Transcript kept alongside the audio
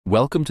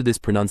Welcome to this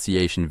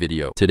pronunciation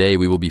video. Today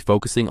we will be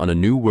focusing on a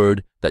new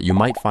word that you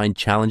might find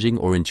challenging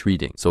or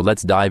intriguing. So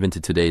let's dive into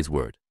today's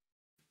word.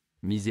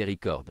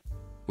 Miséricorde,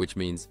 which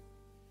means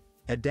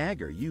a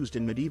dagger used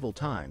in medieval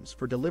times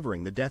for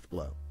delivering the death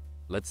blow.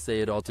 Let's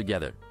say it all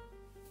together.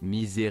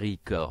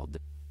 Miséricorde.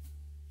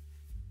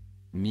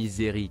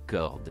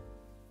 Miséricorde.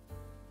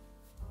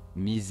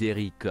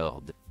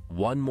 Miséricorde.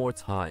 One more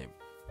time.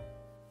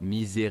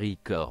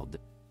 Miséricorde.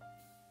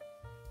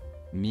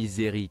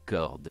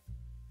 Miséricorde.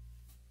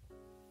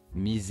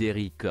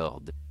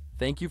 Miséricorde.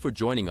 Thank you for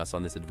joining us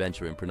on this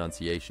adventure in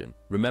pronunciation.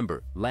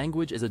 Remember,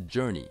 language is a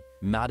journey,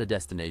 not a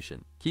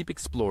destination. Keep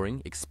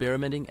exploring,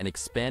 experimenting, and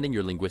expanding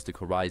your linguistic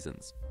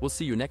horizons. We'll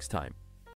see you next time.